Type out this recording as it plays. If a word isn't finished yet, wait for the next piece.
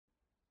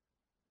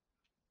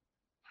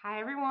Hi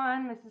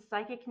everyone, this is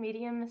Psychic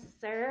Medium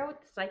Sarah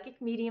with the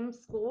Psychic Medium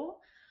School.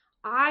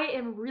 I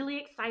am really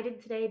excited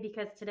today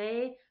because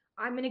today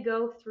I'm going to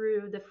go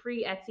through the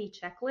free Etsy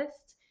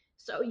checklist.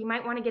 So you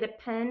might want to get a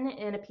pen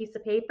and a piece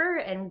of paper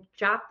and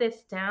jot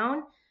this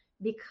down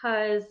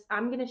because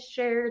I'm going to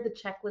share the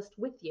checklist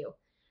with you.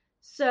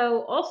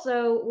 So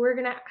also we're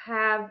going to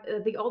have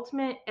the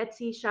Ultimate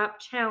Etsy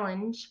Shop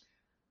Challenge,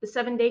 the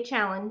 7-day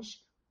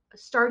challenge,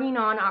 starting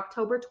on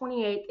October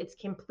 28th. It's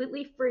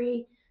completely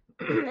free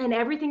and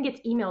everything gets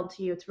emailed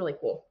to you. It's really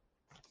cool.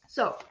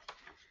 So,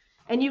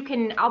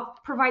 and I'll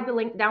provide the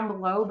link down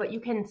below, but you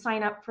can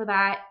sign up for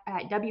that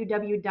at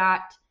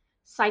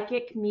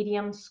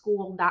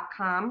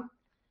www.psychicmediumschool.com.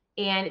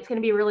 And it's going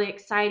to be really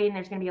exciting.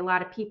 There's going to be a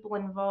lot of people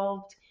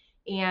involved.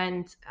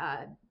 And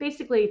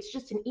basically, it's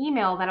just an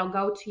email that'll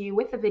go to you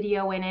with a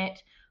video in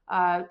it,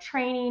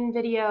 training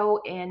video,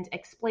 and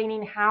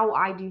explaining how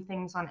I do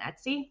things on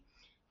Etsy.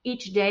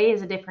 Each day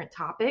is a different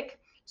topic.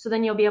 So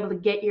then you'll be able to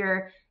get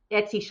your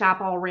Etsy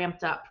shop all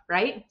ramped up,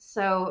 right?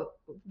 So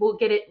we'll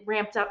get it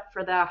ramped up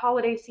for the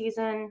holiday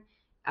season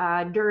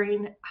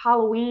during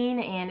Halloween,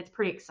 and it's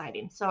pretty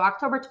exciting. So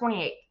October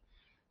 28th.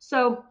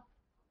 So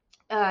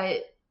uh,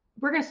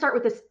 we're going to start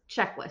with this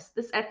checklist,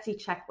 this Etsy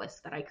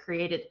checklist that I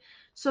created.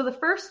 So the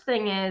first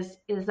thing is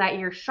that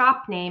your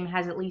shop name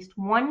has at least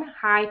one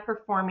high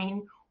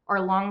performing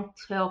or long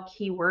tail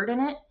keyword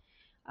in it.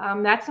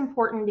 That's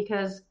important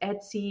because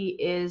Etsy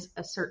is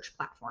a search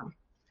platform.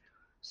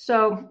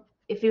 So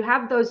if you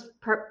have those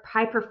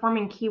high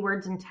performing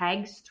keywords and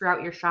tags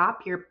throughout your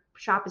shop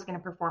is going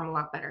to perform a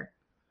lot better.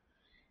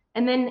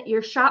 And then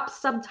your shop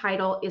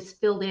subtitle is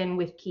filled in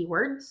with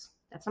keywords.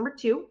 That's number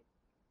 2.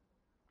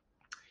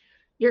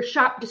 Your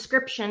shop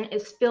description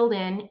is filled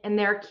in, and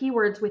there are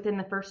keywords within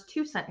the first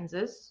 2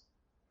 sentences.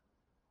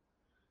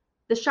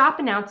 The shop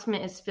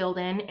announcement is filled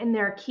in, and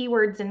there are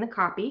keywords in the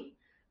copy.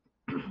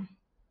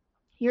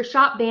 Your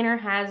shop banner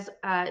has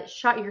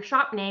your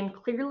shop name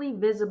clearly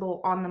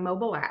visible on the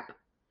mobile app,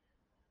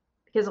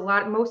 because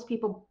most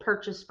people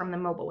purchase from the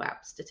mobile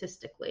app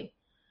statistically.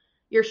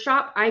 Your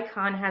shop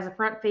icon has a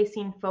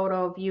front-facing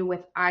photo of you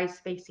with eyes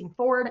facing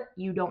forward.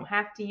 You don't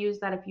have to use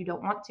that if you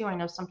don't want to. I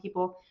know some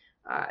people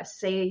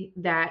say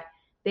that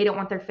they don't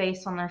want their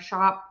face on their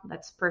shop.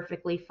 That's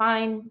perfectly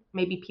fine.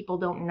 Maybe people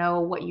don't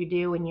know what you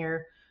do in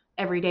your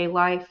everyday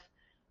life.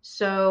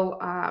 So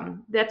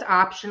that's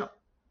optional.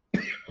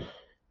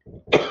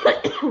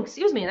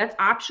 Excuse me, that's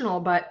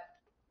optional, but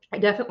I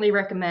definitely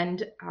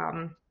recommend it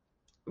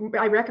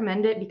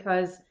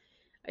because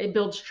it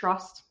builds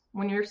trust.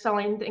 When you're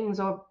selling things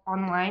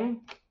online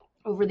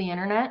over the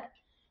internet,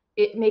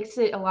 it makes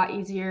it a lot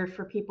easier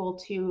for people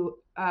to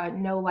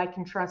know, like,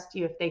 and trust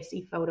you. If they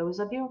see photos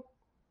of you,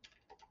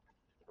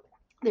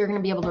 they're going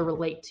to be able to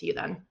relate to you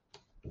then.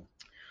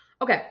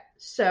 Okay,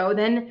 so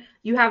then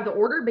you have the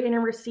order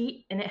banner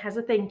receipt, and it has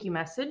a thank you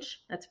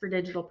message. That's for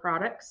digital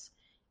products.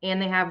 And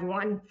they have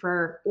one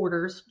for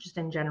orders, just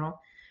in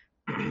general.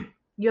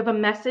 You have a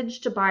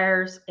message to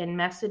buyers and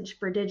message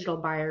for digital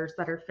buyers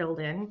that are filled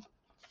in.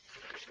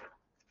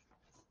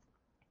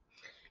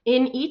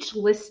 In each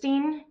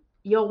listing,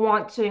 you'll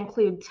want to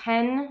include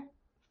 10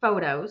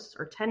 photos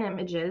or 10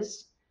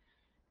 images,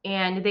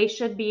 and they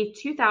should be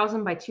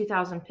 2000 by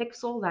 2000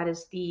 pixel. That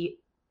is the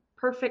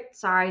perfect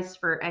size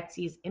for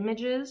Etsy's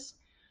images.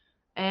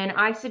 And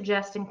I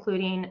suggest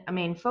including a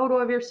main photo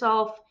of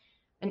yourself,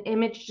 an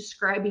image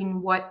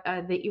describing what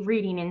the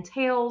reading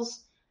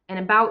entails, an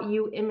about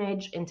you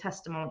image, and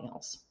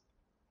testimonials.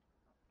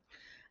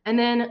 And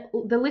then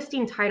the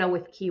listing title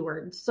with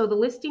keywords. So the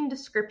listing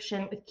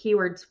description with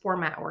keywords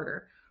format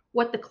order.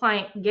 What the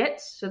client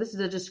gets. So this is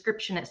a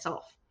description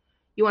itself.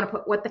 You want to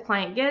put what the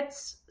client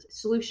gets,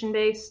 solution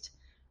based,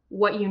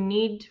 what you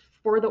need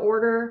for the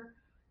order,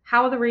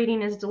 how the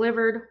reading is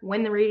delivered,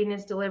 when the reading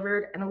is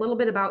delivered, and a little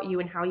bit about you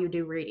and how you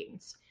do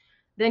readings.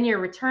 Then your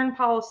return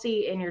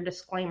policy and your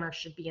disclaimer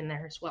should be in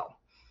there as well.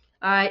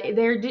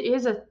 There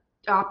is an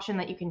option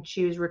that you can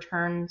choose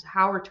returns,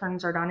 how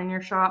returns are done in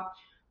your shop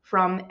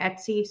from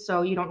Etsy,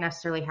 so you don't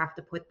necessarily have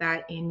to put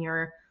that in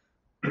your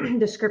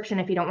description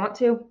if you don't want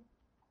to.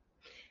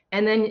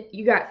 And then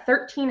you got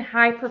 13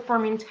 high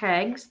performing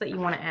tags that you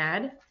want to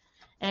add,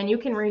 and you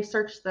can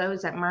research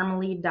those at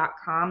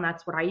marmalade.com.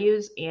 That's what I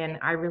use, and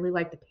I really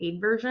like the paid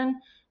version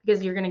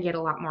because you're going to get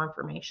a lot more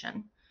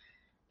information.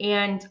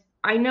 And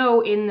I know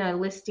in the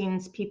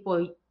listings,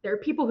 there are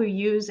people who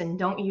use and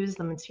don't use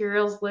the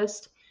materials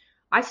list.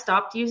 I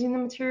stopped using the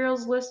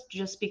materials list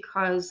just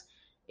because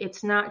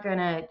it's not going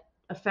to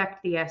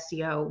affect the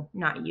SEO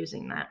not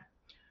using that.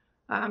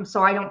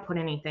 So I don't put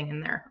anything in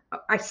there.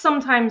 I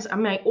sometimes,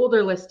 on my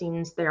older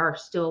listings, there are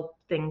still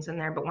things in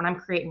there, but when I'm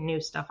creating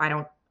new stuff, I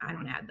don't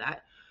add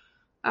that.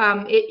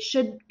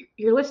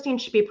 Your listing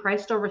should be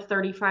priced over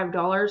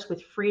 $35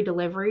 with free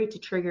delivery to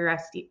trigger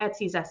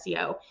Etsy's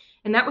SEO.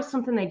 And that was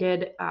something they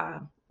did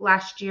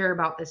last year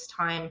about this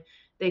time.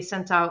 They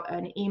sent out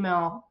an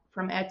email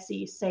from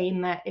Etsy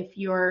saying that if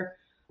your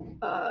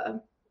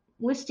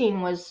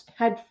listing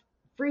had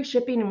free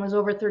shipping and was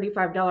over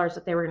 $35,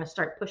 that they were going to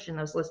start pushing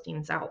those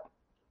listings out.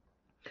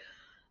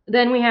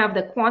 Then we have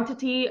the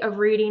quantity of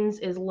readings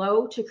is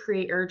low to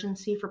create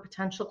urgency for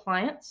potential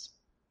clients.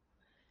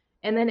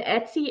 And then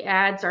Etsy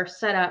ads are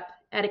set up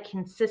at a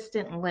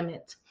consistent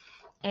limit.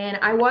 And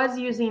I was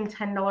using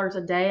 $10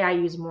 a day. I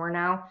use more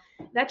now.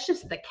 That's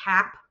just the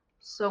cap.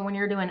 So when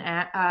you're doing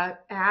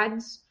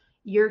ads,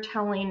 you're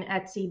telling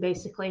Etsy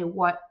basically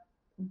what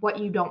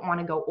you don't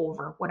want to go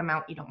over, what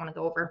amount you don't want to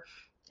go over.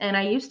 And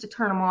I used to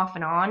turn them off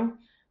and on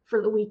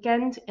for the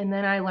weekend, and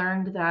then I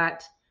learned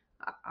that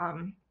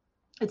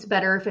it's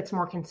better if it's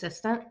more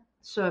consistent.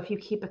 So if you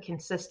keep a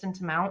consistent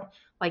amount,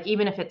 like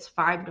even if it's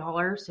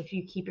 $5, if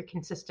you keep a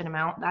consistent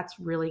amount, that's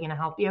really going to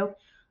help you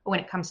when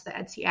it comes to the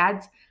Etsy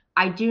ads.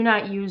 I do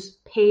not use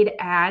paid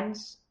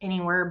ads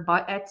anywhere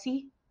but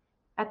Etsy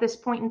at this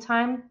point in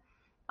time.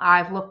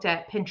 I've looked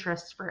at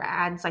Pinterest for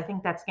ads. I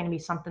think that's going to be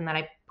something that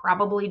I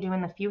probably do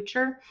in the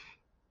future.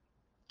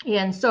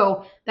 And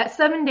so that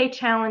 7-day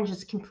challenge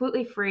is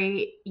completely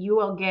free. You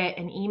will get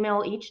an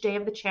email each day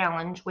of the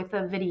challenge with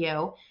a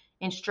video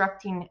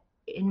instructing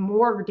in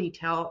more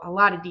detail, a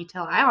lot of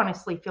detail. I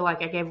honestly feel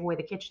like I gave away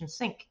the kitchen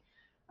sink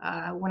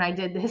when I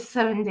did this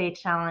 7-day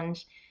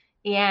challenge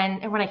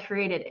and when I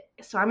created it.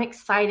 So I'm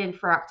excited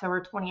for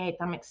October 28th.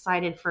 I'm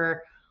excited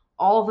for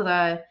all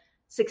the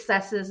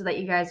successes that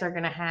you guys are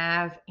going to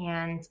have.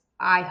 And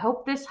I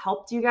hope this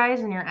helped you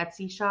guys in your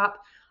Etsy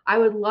shop. I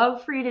would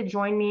love for you to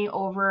join me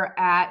over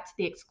at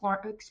the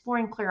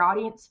Exploring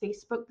Clairaudience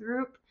Facebook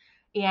group.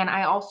 And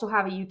I also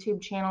have a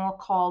YouTube channel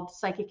called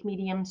Psychic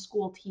Medium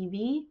School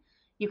TV.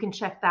 You can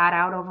check that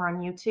out over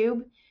on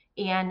YouTube.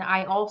 And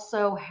I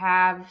also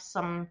have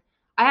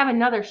I have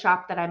another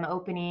shop that I'm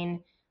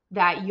opening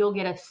that you'll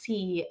get to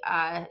see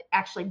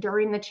actually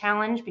during the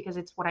challenge because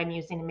it's what I'm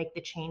using to make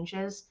the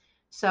changes.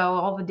 So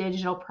all the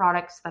digital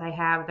products that I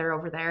have, they're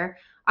over there.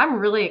 I'm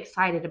really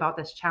excited about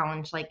this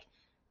challenge. Like,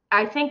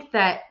 I think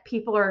that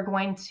people are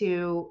going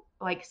to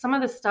like some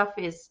of the stuff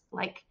is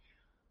like,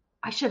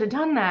 I should have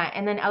done that.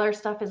 And then other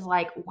stuff is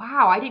like,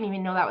 wow, I didn't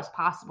even know that was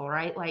possible,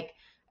 right? Like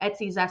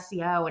Etsy's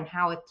SEO and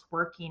how it's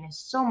working is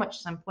so much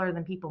simpler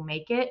than people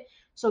make it.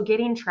 So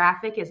getting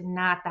traffic is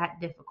not that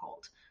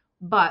difficult.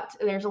 But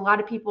there's a lot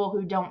of people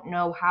who don't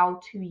know how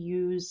to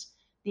use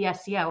the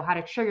SEO, how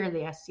to trigger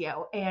the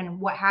SEO, and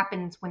what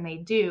happens when they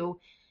do.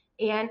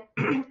 And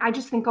I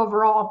just think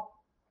overall,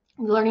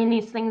 learning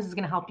these things is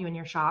going to help you in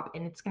your shop,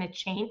 and it's going to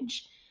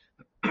change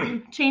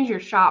your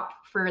shop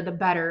for the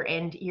better,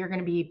 and you're going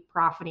to be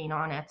profiting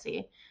on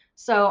Etsy.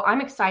 So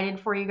I'm excited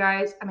for you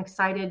guys. I'm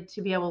excited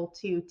to be able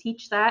to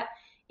teach that,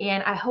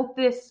 and I hope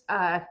this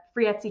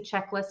free Etsy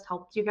checklist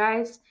helped you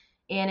guys.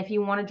 And if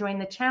you want to join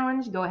the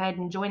challenge, go ahead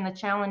and join the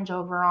challenge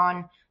over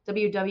on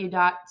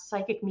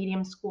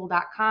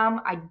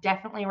www.psychicmediumschool.com. I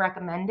definitely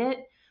recommend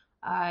it.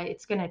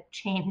 It's going to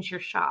change your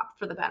shop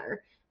for the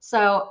better.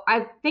 So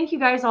I thank you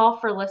guys all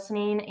for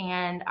listening,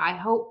 and I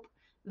hope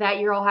that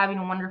you're all having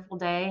a wonderful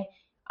day.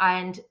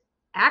 And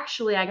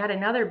actually, I got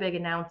another big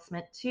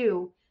announcement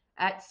too.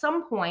 At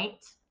some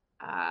point,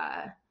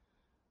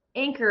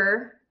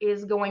 Anchor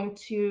is going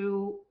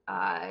to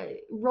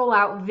roll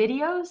out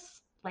videos,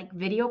 like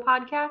video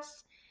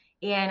podcasts.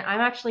 And I'm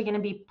actually going to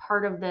be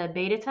part of the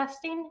beta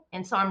testing.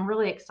 And so I'm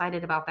really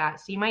excited about that.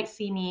 So you might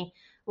see me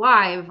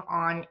live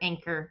on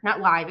Anchor,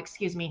 not live,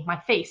 excuse me, my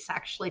face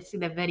actually, see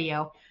the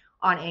video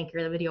on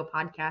Anchor, the video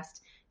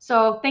podcast.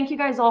 So thank you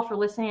guys all for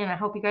listening. And I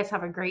hope you guys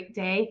have a great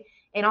day.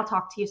 And I'll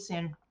talk to you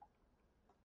soon.